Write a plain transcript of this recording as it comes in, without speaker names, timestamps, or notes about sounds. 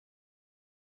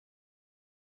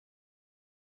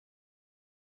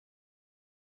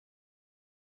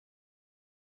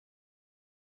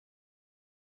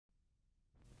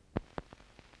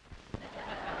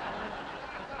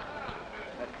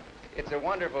It's a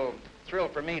wonderful thrill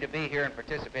for me to be here and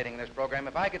participating in this program.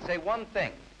 If I could say one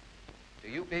thing to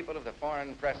you people of the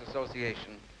Foreign Press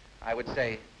Association, I would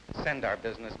say, send our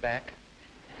business back.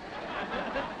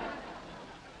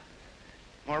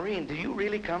 Maureen, do you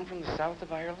really come from the south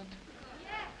of Ireland?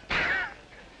 Yes.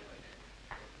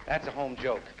 That's a home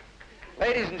joke.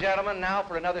 Ladies and gentlemen, now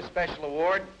for another special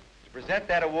award. To present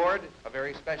that award, a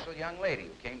very special young lady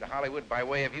who came to Hollywood by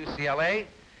way of UCLA.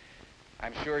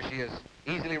 I'm sure she is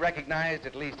easily recognized,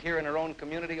 at least here in her own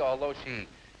community, although she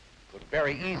could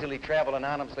very easily travel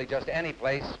anonymously just any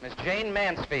place. Miss Jayne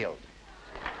Mansfield.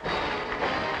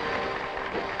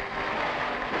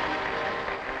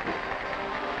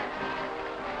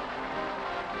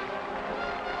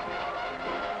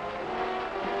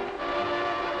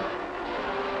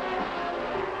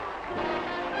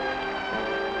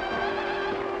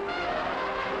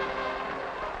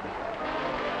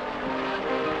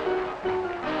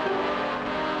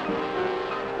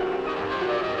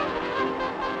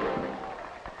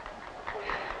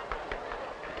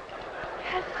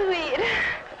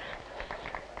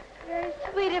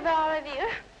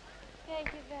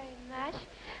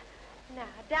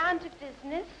 Down to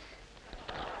business.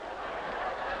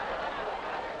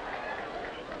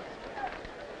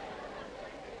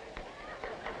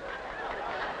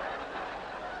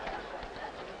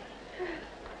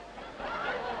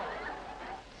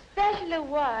 Special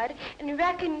award in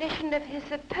recognition of his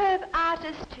superb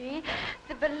artistry,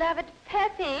 the beloved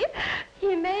Peppy.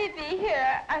 He may be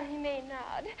here, or he may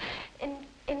not.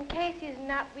 In case he's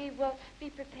not, we will be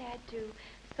prepared to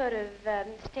sort of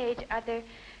stage other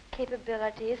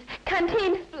capabilities.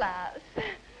 Cantinflas.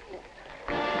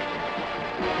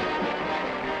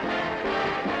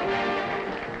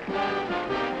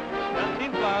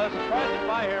 Cantinflas tried to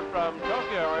fly here from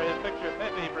Tokyo, where his picture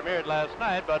Pepe premiered last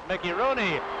night, but Mickey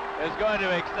Rooney is going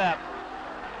to accept.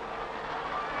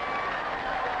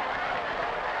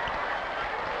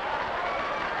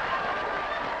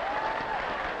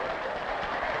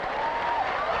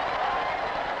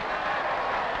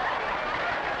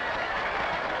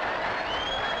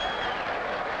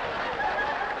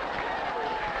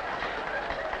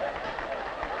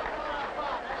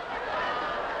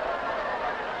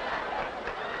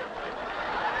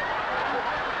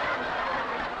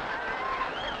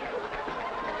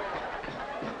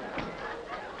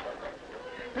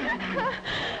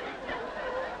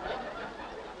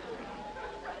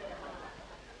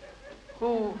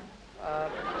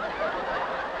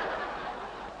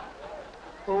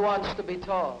 Who wants to be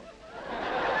tall?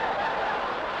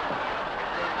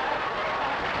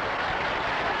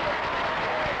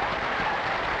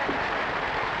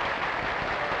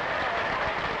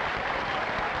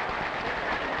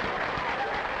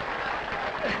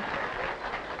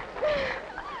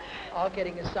 All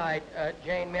kidding aside,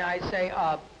 Jane, may I say,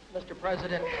 Mr.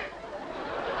 President,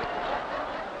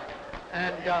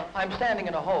 and I'm standing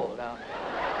in a hole now.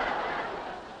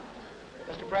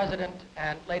 Mr. President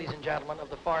and ladies and gentlemen of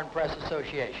the Foreign Press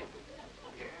Association,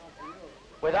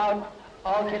 without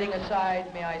all kidding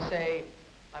aside, may I say,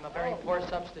 I'm a very poor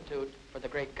substitute for the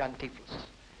great Cantinflas,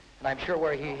 and I'm sure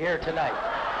were he here tonight.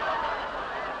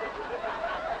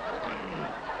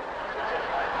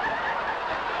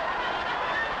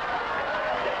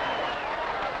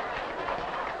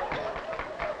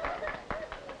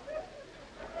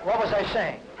 What was I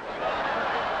saying?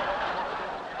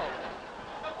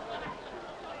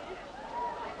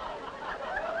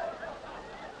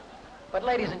 But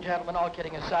ladies and gentlemen, all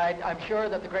kidding aside, I'm sure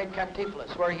that the great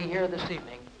Cantinflas, were he here this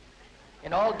evening,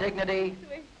 in all dignity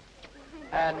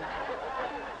and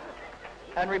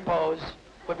repose,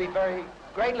 would be very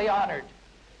greatly honored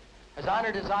as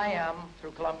I am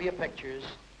through Columbia Pictures,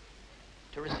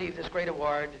 to receive this great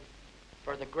award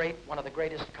for one of the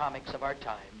greatest comics of our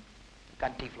time,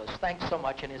 Cantinflas. Thanks so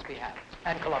much in his behalf,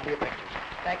 and Columbia Pictures.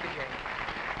 Thank you, Jane.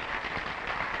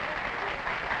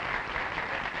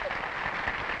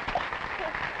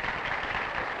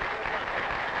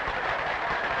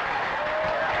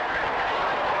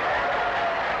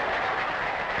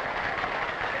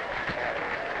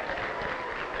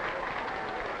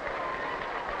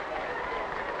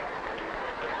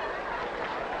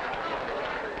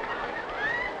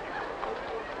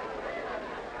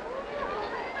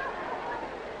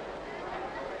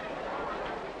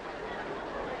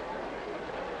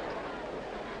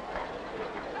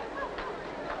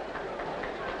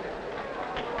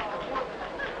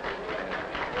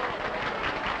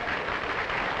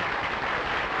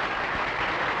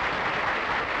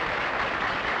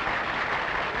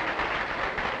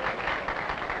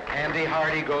 Andy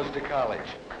Hardy goes to college.